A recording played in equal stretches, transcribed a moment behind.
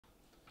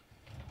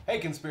Hey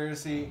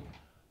Conspiracy,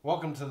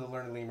 welcome to the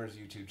Learned Lemurs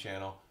YouTube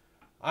channel.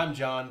 I'm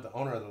John, the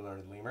owner of the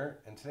Learned Lemur,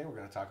 and today we're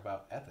going to talk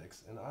about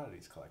ethics in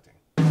oddities collecting.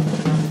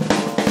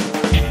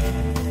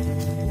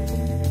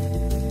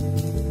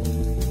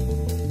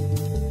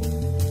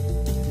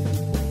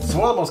 So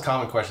one of the most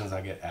common questions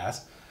I get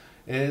asked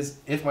is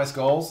if my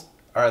skulls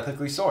are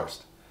ethically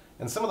sourced.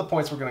 And some of the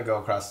points we're going to go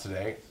across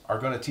today are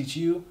going to teach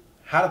you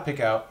how to pick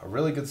out a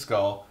really good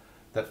skull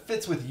that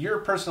fits with your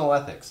personal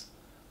ethics.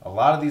 A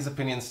lot of these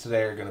opinions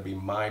today are going to be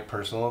my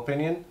personal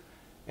opinion,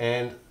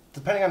 and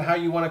depending on how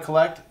you want to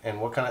collect and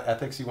what kind of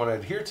ethics you want to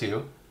adhere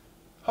to,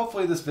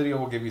 hopefully this video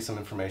will give you some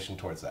information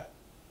towards that.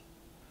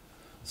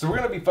 So we're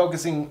going to be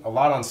focusing a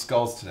lot on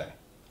skulls today,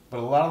 but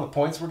a lot of the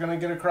points we're going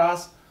to get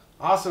across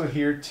also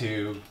adhere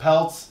to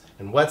pelts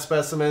and wet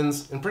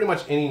specimens and pretty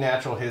much any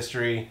natural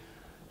history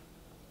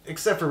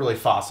except for really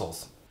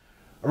fossils.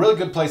 A really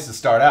good place to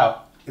start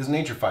out is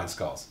nature find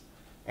skulls.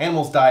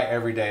 Animals die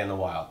every day in the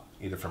wild,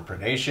 either from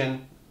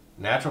predation,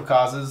 natural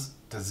causes,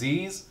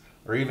 disease,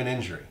 or even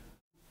injury.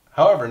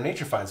 However,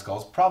 nature find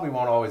skulls probably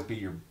won't always be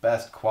your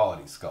best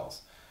quality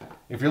skulls.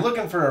 If you're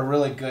looking for a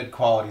really good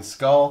quality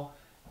skull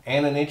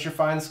and a nature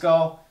find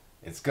skull,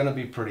 it's going to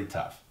be pretty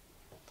tough.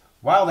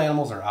 Wild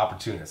animals are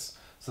opportunists,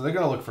 so they're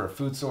going to look for a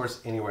food source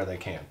anywhere they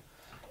can.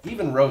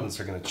 Even rodents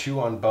are going to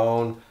chew on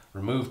bone,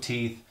 remove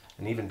teeth,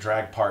 and even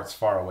drag parts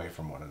far away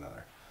from one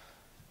another.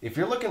 If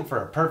you're looking for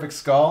a perfect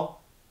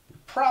skull, you're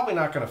probably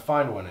not going to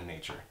find one in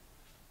nature,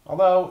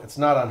 although it's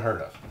not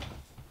unheard of.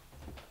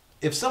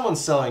 If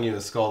someone's selling you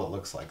a skull that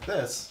looks like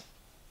this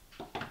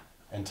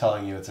and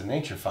telling you it's a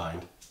nature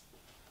find,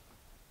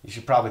 you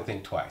should probably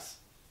think twice.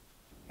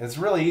 And it's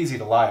really easy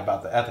to lie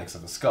about the ethics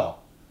of a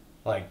skull.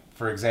 Like,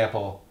 for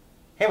example,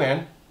 hey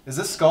man, is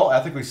this skull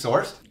ethically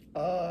sourced?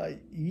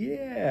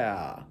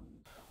 Yeah.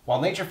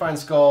 While nature find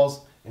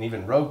skulls and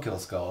even roadkill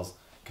skulls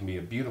can be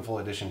a beautiful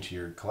addition to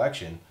your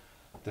collection,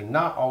 they're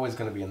not always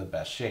going to be in the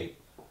best shape.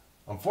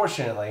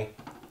 Unfortunately,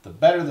 the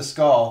better the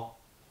skull,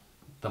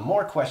 the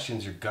more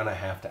questions you're going to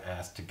have to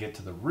ask to get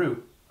to the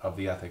root of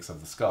the ethics of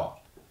the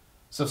skull.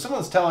 So if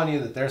someone's telling you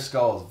that their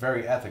skull is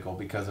very ethical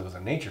because it was a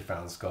nature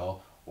found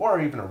skull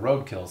or even a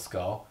roadkill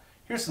skull,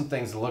 here's some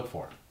things to look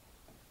for.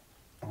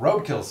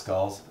 Roadkill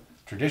skulls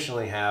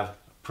traditionally have a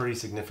pretty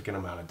significant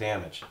amount of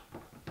damage.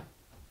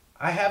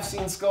 I have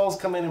seen skulls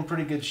come in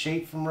pretty good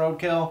shape from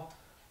roadkill,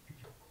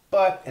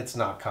 but it's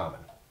not common.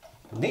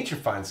 Nature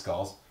find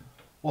skulls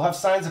will have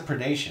signs of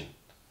predation.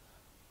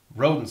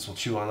 Rodents will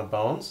chew on the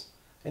bones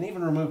and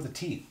even remove the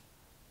teeth.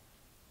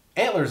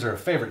 Antlers are a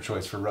favorite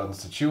choice for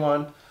rodents to chew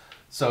on,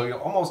 so you'll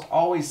almost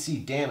always see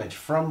damage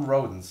from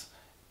rodents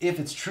if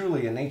it's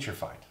truly a nature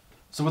find.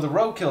 So with a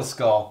roadkill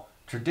skull,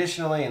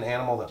 traditionally an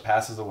animal that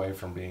passes away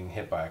from being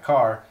hit by a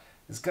car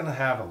is going to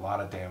have a lot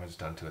of damage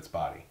done to its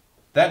body.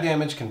 That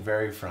damage can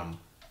vary from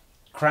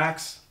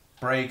cracks,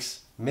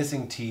 breaks,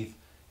 missing teeth,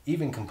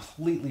 even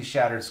completely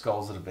shattered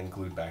skulls that have been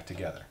glued back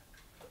together.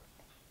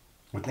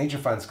 With nature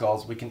find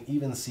skulls, we can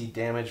even see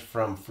damage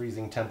from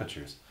freezing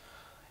temperatures.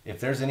 If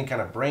there's any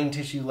kind of brain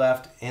tissue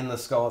left in the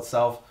skull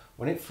itself,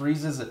 when it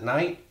freezes at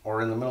night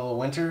or in the middle of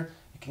winter,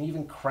 it can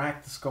even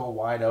crack the skull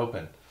wide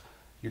open.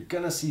 You're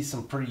going to see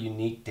some pretty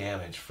unique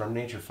damage from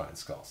nature find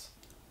skulls.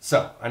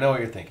 So, I know what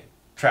you're thinking.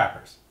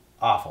 Trappers.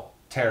 Awful.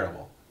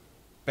 Terrible.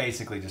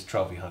 Basically just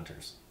trophy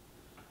hunters.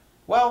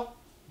 Well,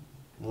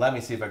 let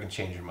me see if I can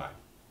change your mind.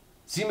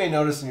 So you may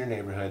notice in your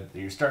neighborhood that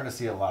you're starting to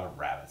see a lot of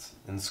rabbits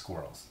and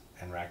squirrels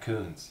and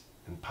raccoons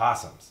and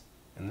possums.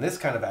 And this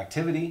kind of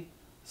activity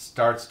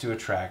starts to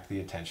attract the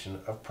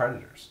attention of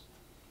predators.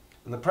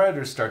 And the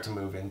predators start to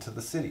move into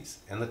the cities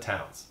and the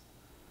towns.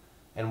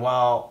 And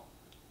while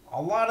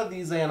a lot of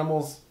these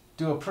animals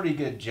do a pretty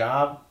good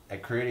job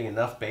at creating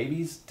enough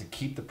babies to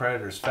keep the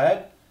predators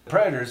fed, the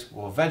predators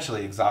will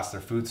eventually exhaust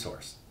their food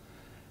source.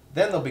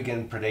 Then they'll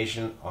begin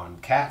predation on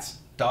cats,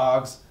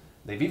 dogs.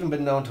 They've even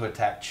been known to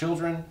attack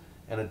children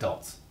and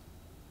adults.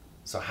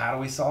 So how do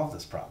we solve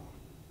this problem?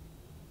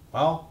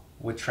 Well,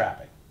 with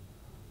trapping.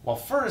 While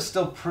fur is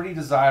still pretty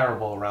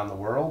desirable around the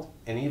world,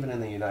 and even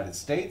in the United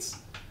States,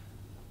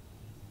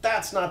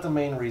 that's not the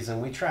main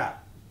reason we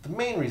trap. The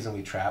main reason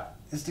we trap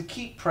is to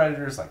keep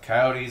predators like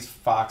coyotes,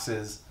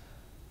 foxes,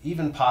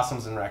 even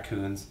possums and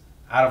raccoons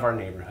out of our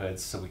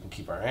neighborhoods so we can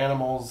keep our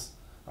animals,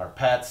 our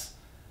pets,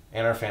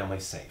 and our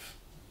families safe.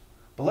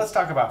 But let's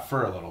talk about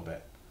fur a little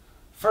bit.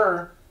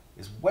 Fur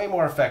is way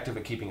more effective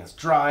at keeping us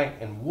dry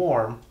and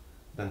warm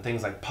than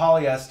things like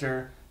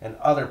polyester and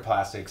other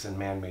plastics and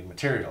man-made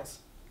materials.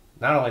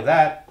 Not only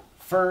that,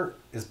 fur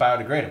is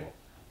biodegradable.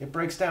 It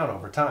breaks down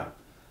over time.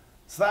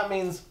 So that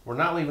means we're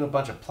not leaving a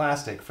bunch of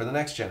plastic for the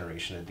next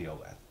generation to deal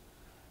with.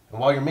 And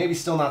while you're maybe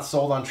still not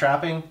sold on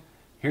trapping,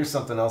 here's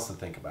something else to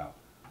think about.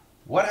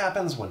 What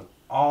happens when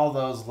all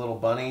those little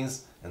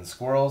bunnies and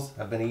squirrels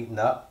have been eaten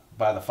up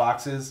by the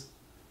foxes?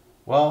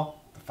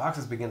 Well, the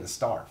foxes begin to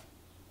starve.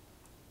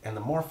 And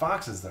the more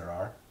foxes there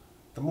are,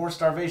 the more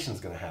starvation is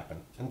going to happen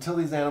until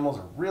these animals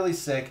are really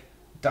sick,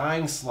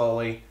 dying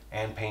slowly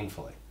and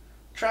painfully.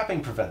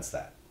 Trapping prevents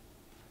that.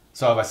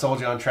 So have I sold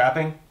you on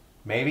trapping?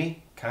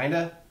 Maybe?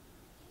 Kinda?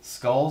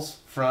 Skulls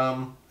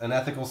from an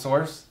ethical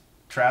source?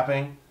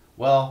 Trapping?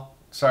 Well,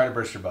 sorry to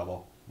burst your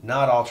bubble.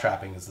 Not all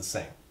trapping is the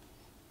same.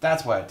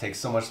 That's why it takes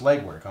so much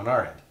legwork on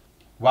our end.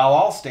 While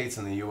all states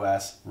in the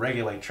US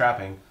regulate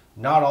trapping,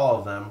 not all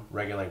of them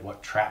regulate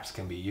what traps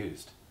can be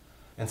used.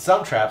 And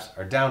some traps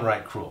are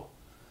downright cruel.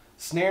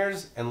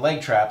 Snares and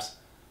leg traps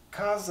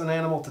cause an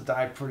animal to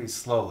die pretty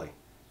slowly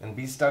and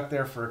be stuck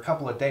there for a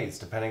couple of days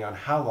depending on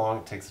how long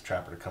it takes the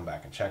trapper to come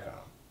back and check on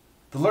them.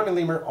 The learned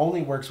lemur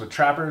only works with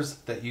trappers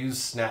that use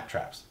snap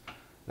traps.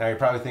 Now you're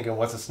probably thinking,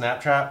 what's a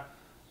snap trap?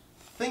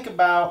 Think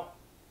about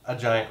a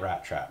giant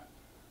rat trap.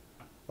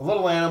 A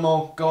little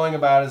animal going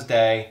about his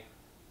day,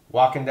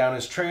 walking down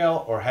his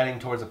trail or heading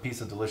towards a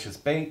piece of delicious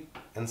bait,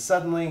 and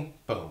suddenly,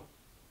 boom,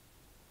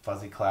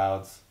 fuzzy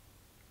clouds,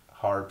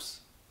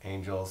 harps,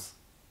 angels,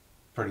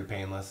 pretty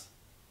painless.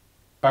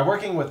 By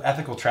working with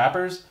ethical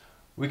trappers,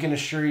 we can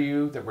assure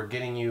you that we're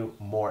getting you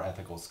more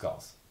ethical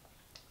skulls.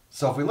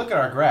 So if we look at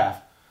our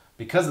graph,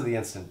 because of the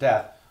instant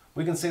death,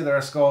 we can say that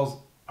our skulls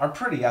are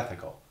pretty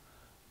ethical,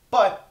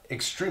 but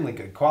extremely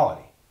good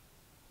quality.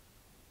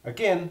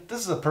 Again, this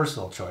is a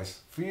personal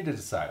choice for you to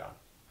decide on.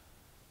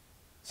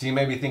 So you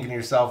may be thinking to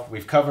yourself,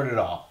 we've covered it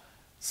all.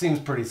 Seems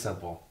pretty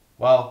simple.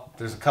 Well,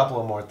 there's a couple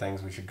of more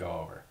things we should go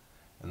over.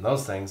 And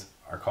those things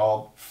are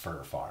called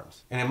fur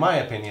farms. And in my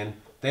opinion,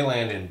 they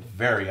land in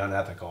very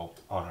unethical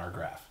on our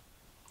graph.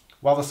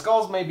 While the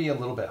skulls may be a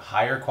little bit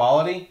higher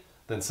quality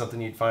than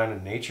something you'd find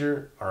in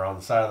nature or on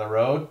the side of the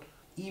road,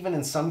 even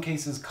in some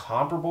cases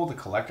comparable to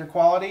collector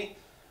quality,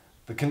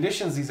 the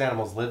conditions these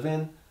animals live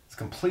in is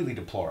completely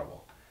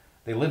deplorable.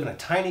 They live in a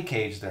tiny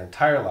cage their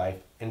entire life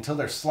until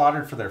they're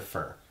slaughtered for their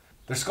fur.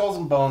 Their skulls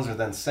and bones are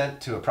then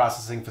sent to a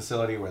processing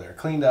facility where they're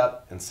cleaned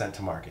up and sent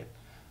to market.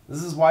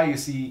 This is why you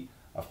see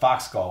a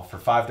fox skull for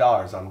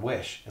 $5 on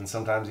Wish and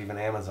sometimes even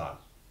Amazon.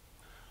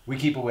 We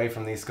keep away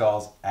from these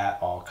skulls at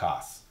all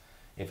costs.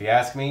 If you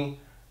ask me,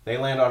 they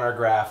land on our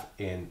graph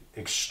in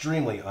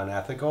extremely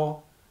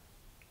unethical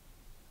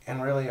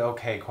and really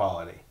okay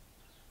quality.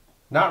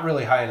 Not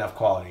really high enough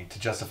quality to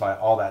justify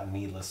all that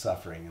needless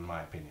suffering, in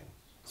my opinion.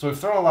 So we've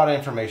thrown a lot of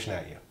information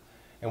at you.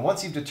 And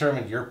once you've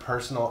determined your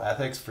personal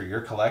ethics for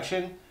your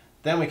collection,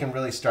 then we can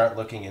really start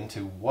looking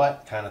into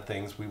what kind of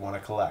things we want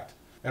to collect.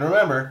 And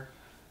remember,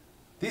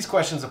 these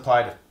questions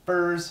apply to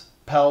furs,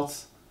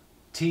 pelts,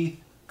 teeth,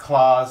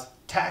 claws,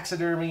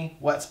 taxidermy,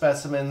 wet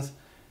specimens,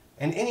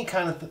 and any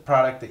kind of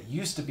product that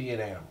used to be an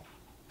animal.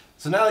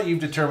 So now that you've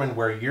determined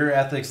where your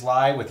ethics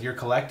lie with your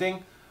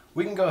collecting,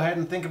 we can go ahead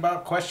and think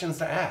about questions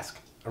to ask.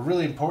 A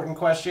really important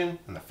question,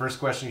 and the first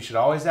question you should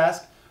always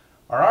ask,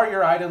 are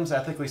your items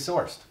ethically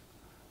sourced?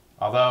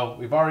 Although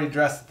we've already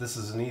addressed that this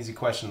is an easy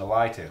question to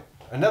lie to.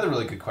 Another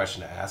really good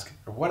question to ask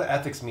are, what do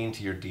ethics mean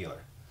to your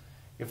dealer?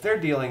 If they're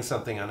dealing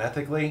something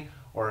unethically,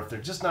 or if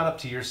they're just not up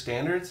to your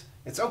standards,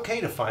 it's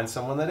okay to find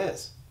someone that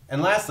is.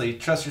 And lastly,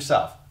 trust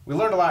yourself. We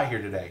learned a lot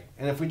here today,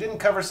 and if we didn't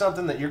cover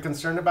something that you're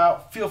concerned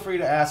about, feel free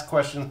to ask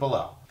questions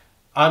below.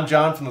 I'm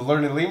John from the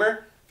Learned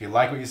Lemur. If you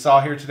like what you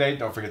saw here today,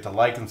 don't forget to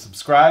like and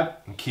subscribe,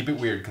 and keep it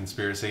weird,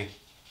 conspiracy.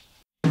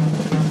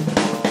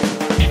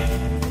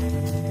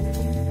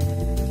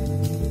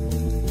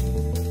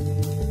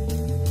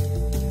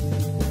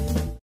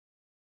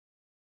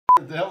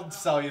 They'll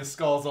sell you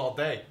skulls all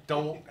day.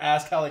 Don't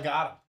ask how they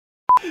got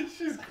them.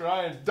 She's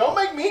crying. Don't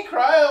make me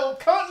cry.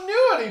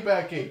 Continuity,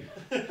 Becky.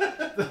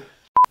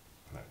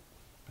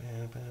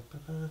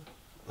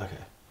 Okay.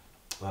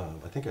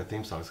 I think our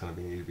theme song is going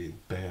to need to be.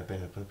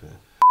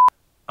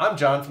 I'm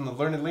John from the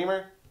Learned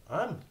Lemur.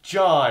 I'm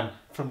John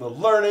from the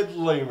Learned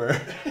Lemur.